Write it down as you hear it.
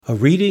A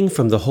reading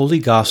from the Holy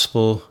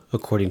Gospel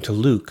according to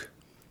Luke.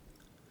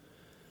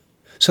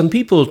 Some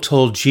people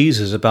told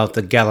Jesus about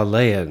the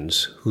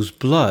Galileans, whose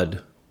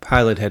blood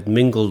Pilate had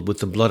mingled with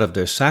the blood of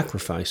their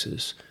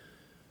sacrifices.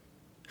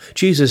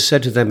 Jesus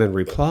said to them in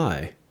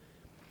reply,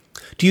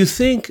 "Do you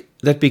think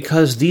that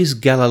because these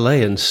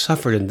Galileans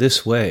suffered in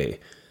this way,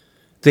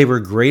 they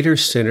were greater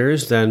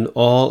sinners than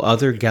all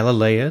other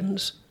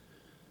Galileans?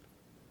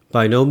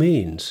 By no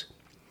means.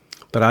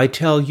 But I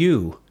tell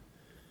you,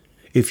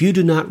 if you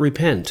do not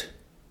repent,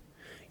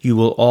 you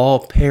will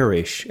all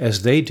perish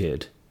as they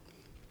did.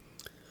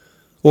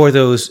 Or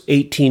those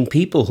 18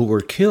 people who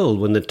were killed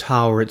when the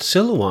tower at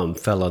Siloam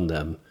fell on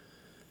them.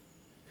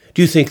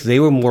 Do you think they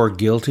were more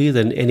guilty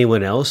than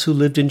anyone else who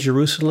lived in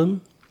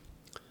Jerusalem?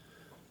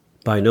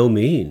 By no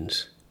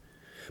means.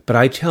 But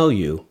I tell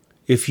you,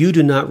 if you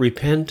do not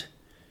repent,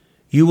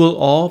 you will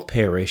all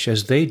perish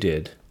as they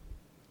did."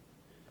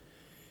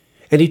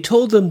 And he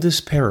told them this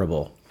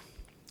parable.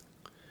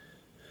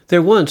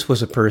 There once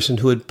was a person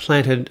who had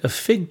planted a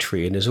fig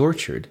tree in his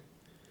orchard,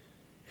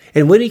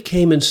 and when he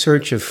came in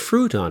search of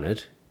fruit on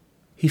it,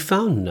 he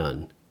found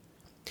none.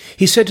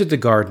 He said to the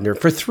gardener,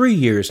 "For 3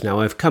 years now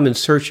I have come in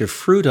search of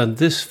fruit on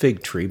this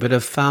fig tree, but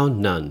have found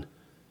none.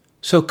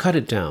 So cut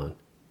it down.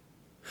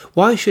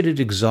 Why should it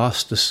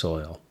exhaust the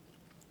soil?"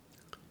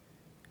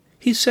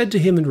 He said to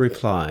him in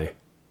reply,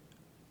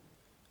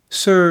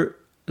 "Sir,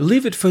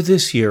 leave it for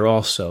this year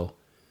also,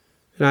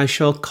 and I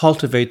shall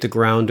cultivate the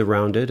ground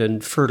around it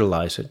and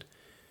fertilize it.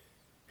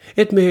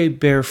 It may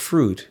bear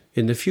fruit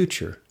in the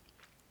future.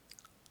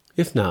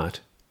 If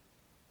not,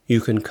 you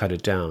can cut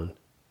it down."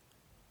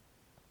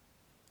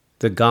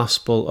 The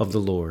Gospel of the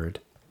Lord.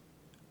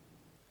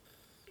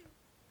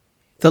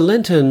 The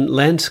Lenten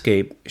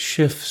landscape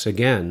shifts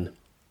again.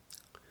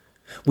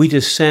 We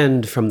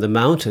descend from the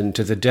mountain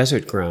to the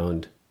desert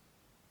ground.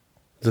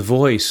 The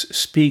voice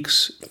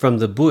speaks from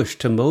the bush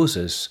to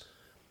Moses.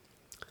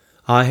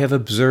 "I have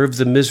observed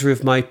the misery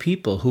of my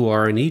people who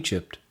are in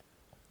Egypt.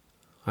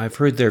 I have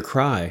heard their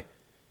cry.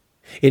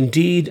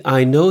 Indeed,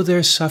 I know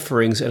their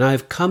sufferings, and I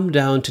have come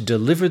down to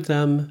deliver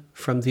them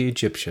from the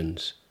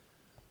Egyptians."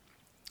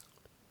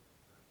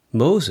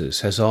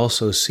 Moses has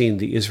also seen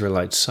the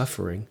Israelites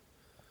suffering.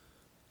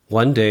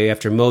 One day,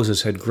 after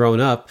Moses had grown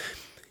up,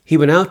 he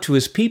went out to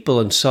his people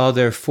and saw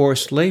their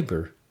forced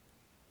labor.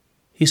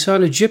 He saw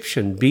an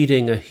Egyptian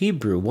beating a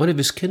Hebrew, one of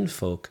his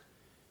kinfolk.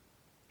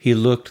 He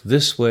looked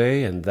this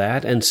way and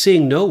that, and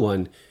seeing no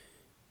one,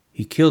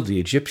 he killed the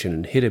Egyptian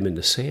and hid him in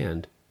the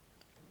sand.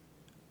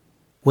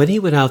 When he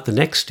went out the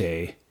next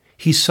day,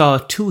 he saw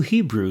 2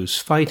 Hebrews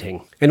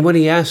fighting, and when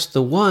he asked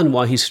the one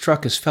why he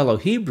struck his fellow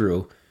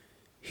Hebrew,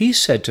 he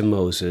said to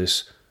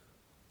Moses,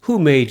 "Who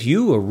made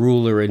you a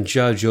ruler and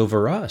judge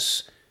over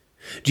us?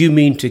 Do you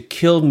mean to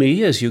kill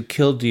me as you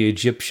killed the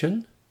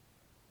Egyptian?"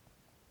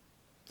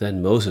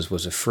 Then Moses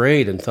was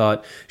afraid and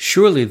thought,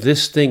 "Surely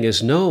this thing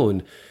is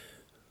known."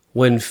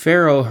 When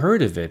Pharaoh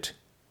heard of it,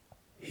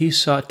 he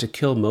sought to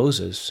kill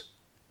Moses.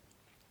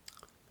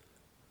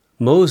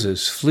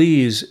 Moses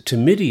flees to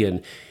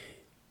Midian,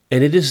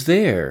 and it is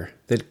there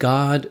that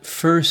God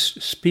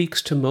first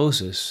speaks to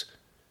Moses,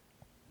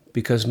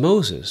 because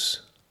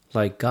Moses,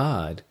 like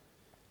God,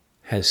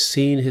 has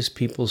seen his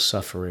people's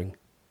suffering.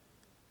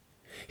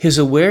 His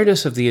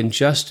awareness of the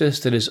injustice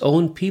that his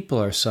own people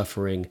are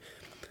suffering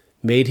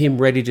made him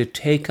ready to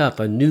take up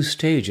a new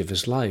stage of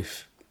his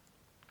life.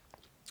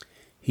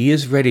 He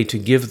is ready to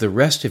give the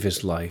rest of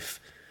his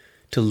life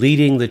to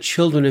leading the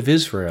children of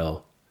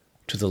Israel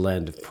to the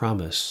land of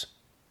promise.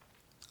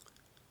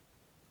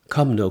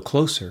 Come no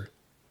closer.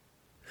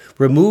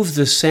 Remove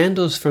the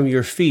sandals from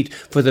your feet,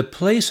 for the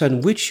place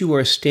on which you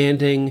are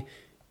standing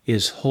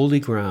is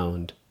holy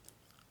ground.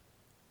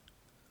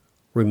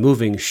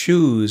 Removing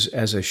shoes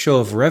as a show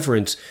of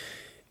reverence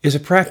is a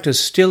practice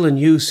still in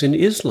use in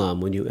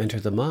Islam when you enter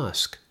the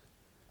mosque.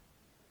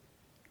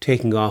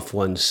 Taking off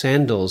one's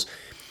sandals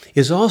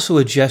is also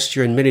a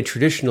gesture in many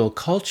traditional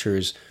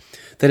cultures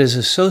that is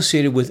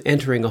associated with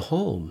entering a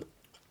home.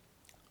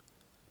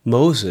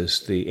 Moses,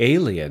 the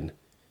alien,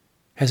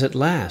 has at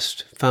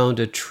last found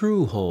a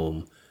true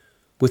home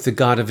with the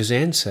God of his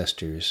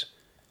ancestors,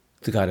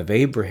 the God of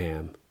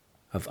Abraham,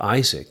 of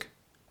Isaac,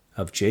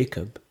 of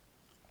Jacob.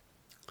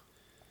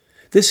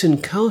 This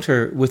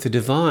encounter with the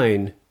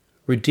divine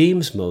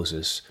redeems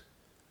Moses,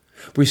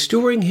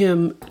 restoring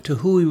him to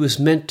who he was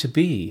meant to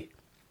be.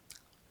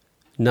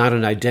 Not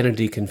an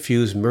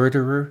identity-confused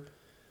murderer,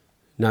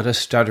 not a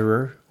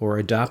stutterer or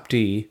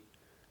adoptee,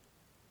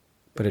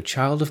 but a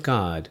child of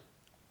God.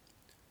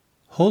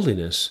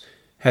 Holiness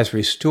has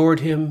restored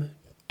him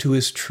to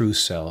his true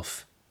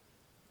self.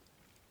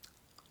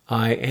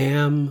 I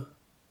am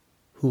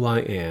who I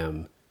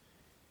am.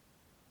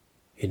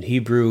 In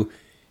Hebrew,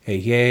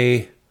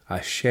 Ehyeh,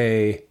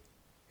 Asher,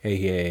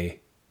 Ehyeh.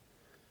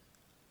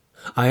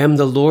 I am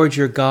the Lord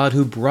your God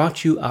who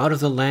brought you out of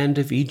the land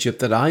of Egypt,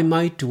 that I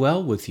might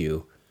dwell with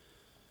you.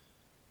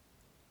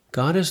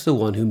 God is the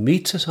one who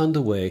meets us on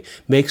the way,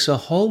 makes a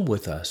home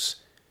with us,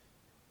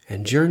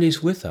 and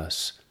journeys with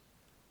us,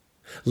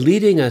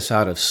 leading us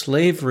out of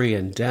slavery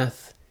and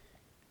death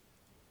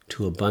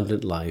to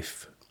abundant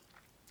life.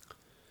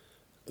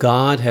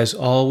 God has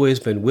always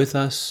been with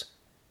us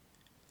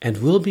and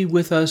will be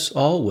with us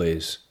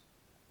always.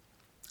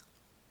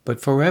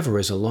 But forever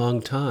is a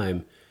long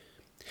time,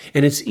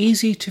 and it's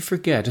easy to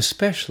forget,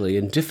 especially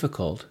in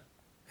difficult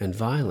and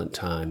violent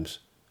times.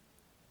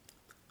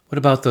 What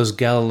about those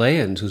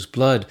Galileans whose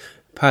blood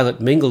Pilate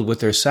mingled with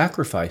their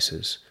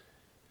sacrifices?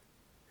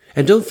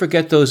 And don't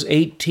forget those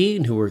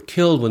 18 who were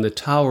killed when the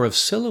Tower of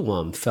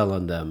Siloam fell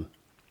on them.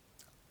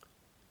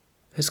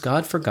 Has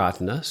God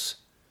forgotten us?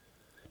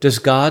 Does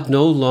God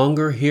no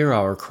longer hear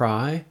our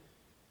cry?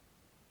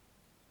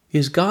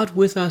 Is God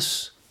with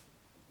us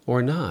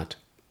or not?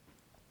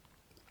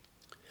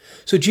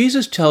 So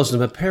Jesus tells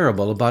them a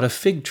parable about a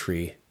fig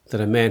tree that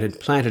a man had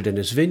planted in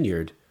his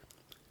vineyard.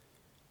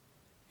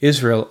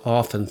 Israel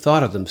often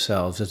thought of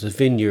themselves as a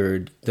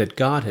vineyard that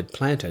God had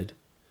planted.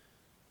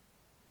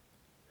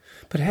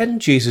 But hadn't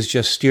Jesus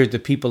just steered the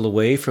people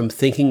away from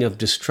thinking of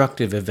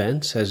destructive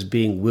events as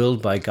being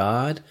willed by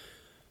God?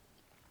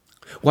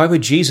 Why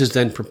would Jesus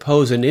then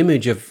propose an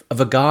image of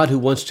a God who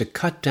wants to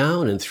cut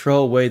down and throw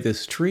away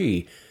this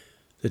tree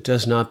that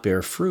does not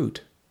bear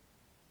fruit?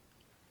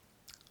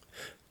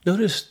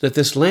 Notice that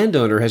this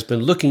landowner has been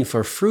looking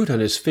for fruit on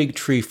his fig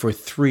tree for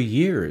 3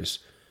 years.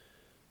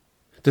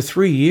 The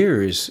 3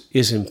 years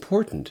is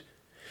important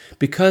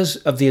because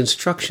of the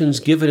instructions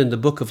given in the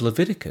book of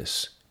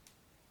Leviticus.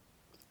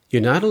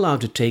 You're not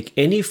allowed to take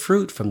any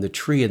fruit from the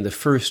tree in the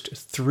first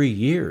 3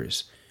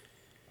 years.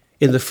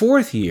 In the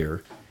 4th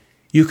year,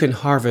 you can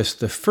harvest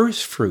the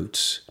first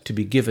fruits to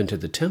be given to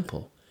the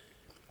temple.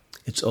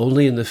 It's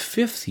only in the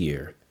 5th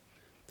year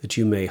that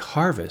you may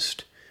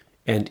harvest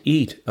and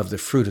eat of the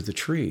fruit of the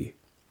tree.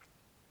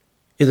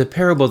 In the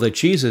parable that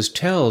Jesus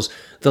tells,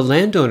 the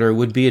landowner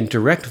would be in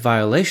direct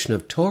violation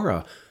of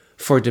Torah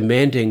for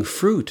demanding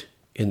fruit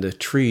in the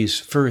tree's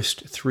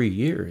first 3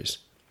 years.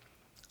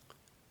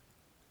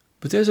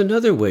 But there's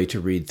another way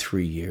to read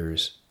 3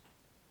 years.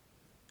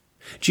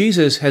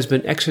 Jesus has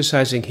been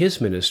exercising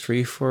his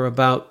ministry for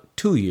about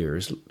 2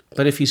 years,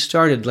 but if he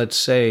started, let's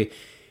say,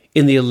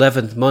 in the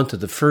 11th month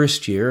of the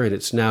first year, and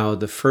it's now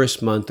the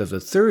first month of the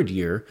 3rd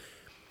year,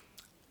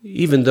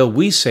 even though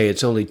we say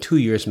it's only 2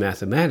 years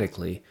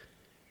mathematically,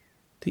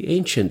 the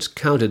ancients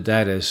counted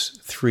that as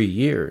 3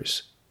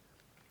 years.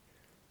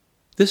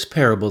 This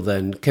parable,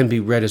 then, can be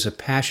read as a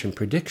passion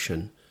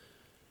prediction.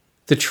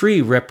 The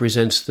tree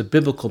represents the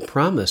biblical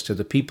promise to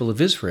the people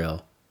of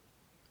Israel.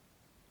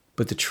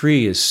 But the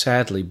tree is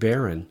sadly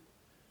barren.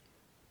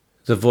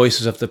 The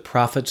voices of the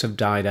prophets have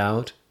died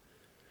out.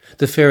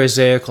 The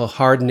Pharisaical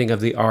hardening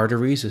of the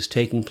arteries is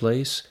taking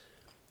place.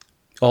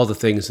 All the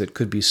things that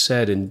could be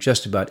said in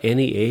just about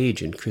any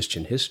age in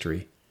Christian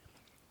history.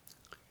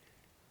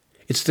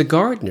 It's the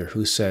gardener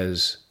who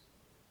says,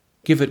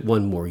 "Give it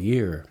 1 more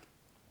year."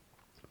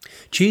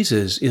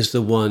 Jesus is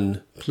the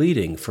one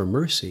pleading for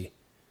mercy.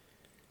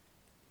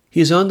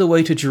 He is on the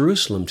way to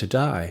Jerusalem to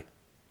die.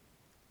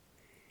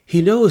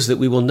 He knows that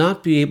we will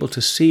not be able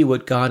to see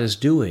what God is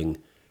doing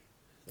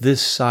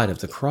this side of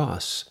the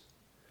cross.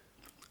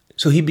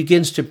 So he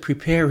begins to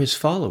prepare his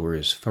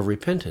followers for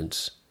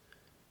repentance.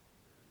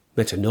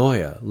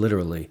 Metanoia,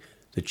 literally,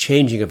 the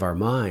changing of our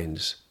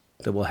minds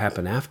that will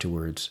happen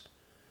afterwards.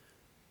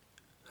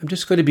 I'm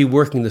just going to be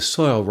working the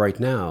soil right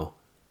now,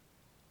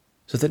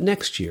 so that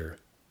next year,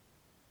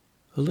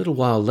 a little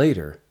while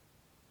later,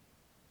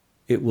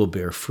 it will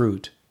bear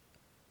fruit.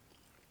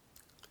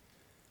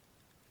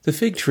 The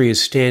fig tree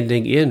is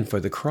standing in for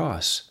the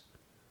cross.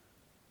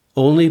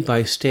 Only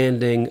by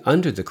standing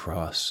under the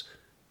cross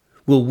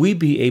will we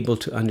be able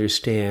to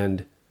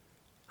understand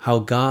how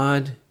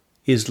God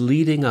is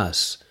leading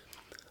us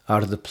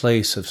out of the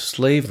place of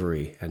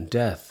slavery and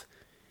death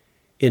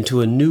into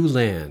a new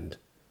land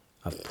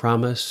of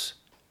promise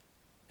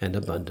and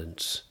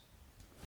abundance.